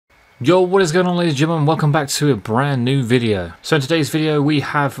Yo, what is going on, ladies and gentlemen? Welcome back to a brand new video. So in today's video we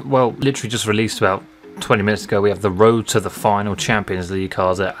have, well, literally just released about 20 minutes ago, we have the Road to the Final Champions League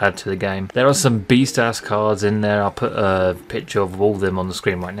cards that add to the game. There are some beast-ass cards in there. I'll put a picture of all of them on the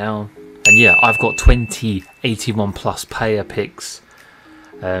screen right now. And yeah, I've got 20 81 plus player picks.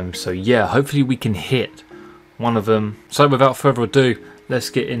 So yeah, hopefully we can hit one of them. So without further ado,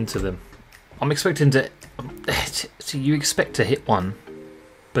 let's get into them. I'm expecting to... So you expect to hit one,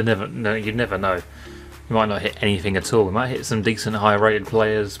 but you never know. You might not hit anything at all. We might hit some decent high-rated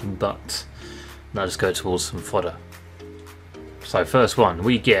players, but no, just go towards some fodder. So first one,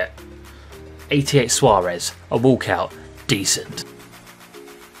 we get 88 Suarez, a walkout, decent.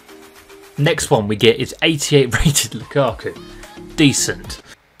 Next one we get is 88 rated Lukaku, decent.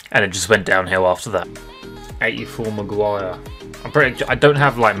 And it just went downhill after that. 84 Maguire. I don't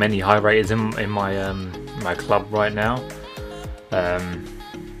have like many high rateds in my my club right now.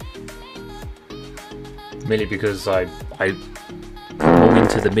 Merely because I go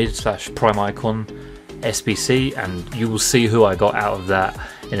into the mid/prime icon SBC, and you will see who I got out of that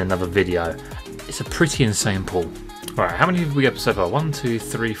in another video. It's a pretty insane pull. Alright, how many have we got so far? 1, 2,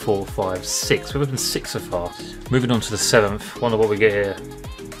 3, 4, 5, 6. We've opened 6 so far. Moving on to the 7th. Wonder what we get here.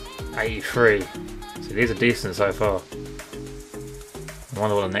 83. So these are decent so far. I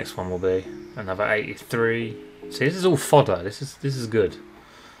wonder what the next one will be. Another 83. See, this is all fodder. This is good.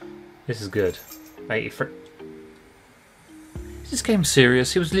 This is good. 83. Is this game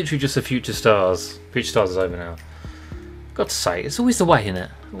serious? It was literally just a Future Stars. Future Stars is over now. Got to say, it's always the way, isn't it?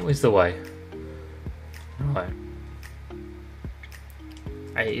 Always the way. Right.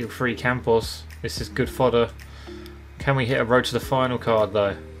 83 Campos. This is good fodder. Can we hit a Road to the Final card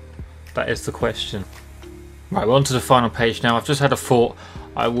though? That is the question. Right, we're on to the final page now. I've just had a thought.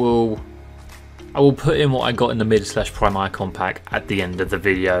 I will put in what I got in the mid/prime icon pack at the end of the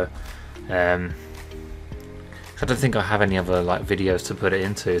video. I don't think I have any other like videos to put it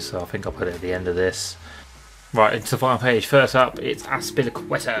into, so I think I'll put it at the end of this. Right, into the final page. First up, it's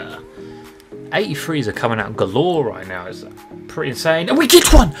Aspilicueta. 83s are coming out galore right now. It's pretty insane. And we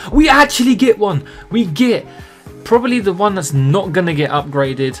get one! We actually get one! We get probably the one that's not going to get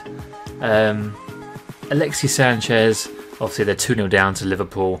upgraded. Alexis Sanchez. Obviously they're 2-0 down to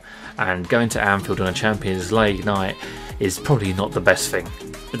Liverpool, and going to Anfield on a Champions League night is probably not the best thing.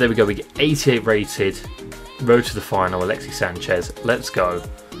 But there we go, we get 88 rated, Road to the Final, Alexis Sanchez. Let's go.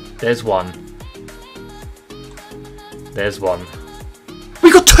 There's one. There's one.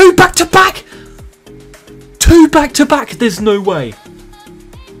 We got 2 back-to-back! 2 back-to-back! There's no way.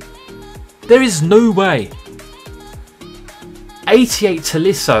 There is no way. 88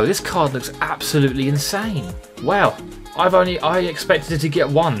 Tolisso. This card looks absolutely insane. Wow. I expected to get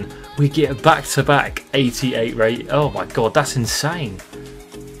one. We get a back-to-back 88 rate. Oh my god, that's insane.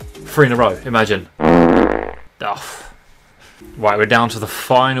 3 in a row, imagine. Oh. Right, we're down to the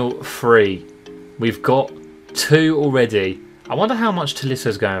final 3. We've got 2 already. I wonder how much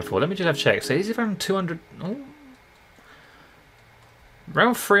Tolisso's going for. Let me just have a check. So is it around 200? Oh.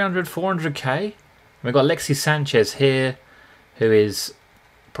 Around 300, 400k? We've got Alexis Sanchez here, who is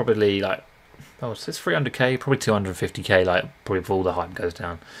probably like, oh, it's 300k, probably 250k, like probably before all the hype goes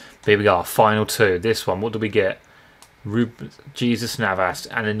down. But here we go, our final 2. This one, what do we get? Jesus Navas.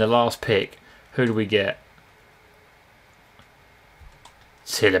 And in the last pick, who do we get?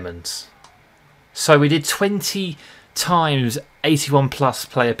 Tillemans. So we did 20 times 81 plus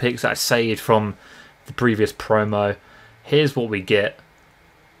player picks that I saved from the previous promo. Here's what we get.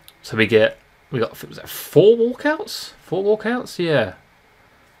 So we got, was that 4 walkouts? 4 walkouts? Yeah.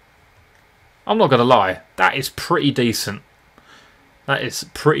 I'm not going to lie, that is pretty decent. That is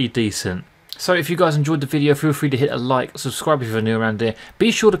pretty decent. So if you guys enjoyed the video, feel free to hit a like, subscribe if you're new around here. Be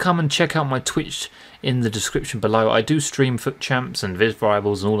sure to come and check out my Twitch in the description below. I do stream Foot Champs and Viz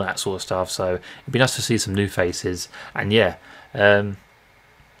Rivals and all that sort of stuff, so it'd be nice to see some new faces. And yeah,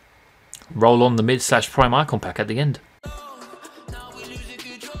 roll on the mid/prime icon pack at the end.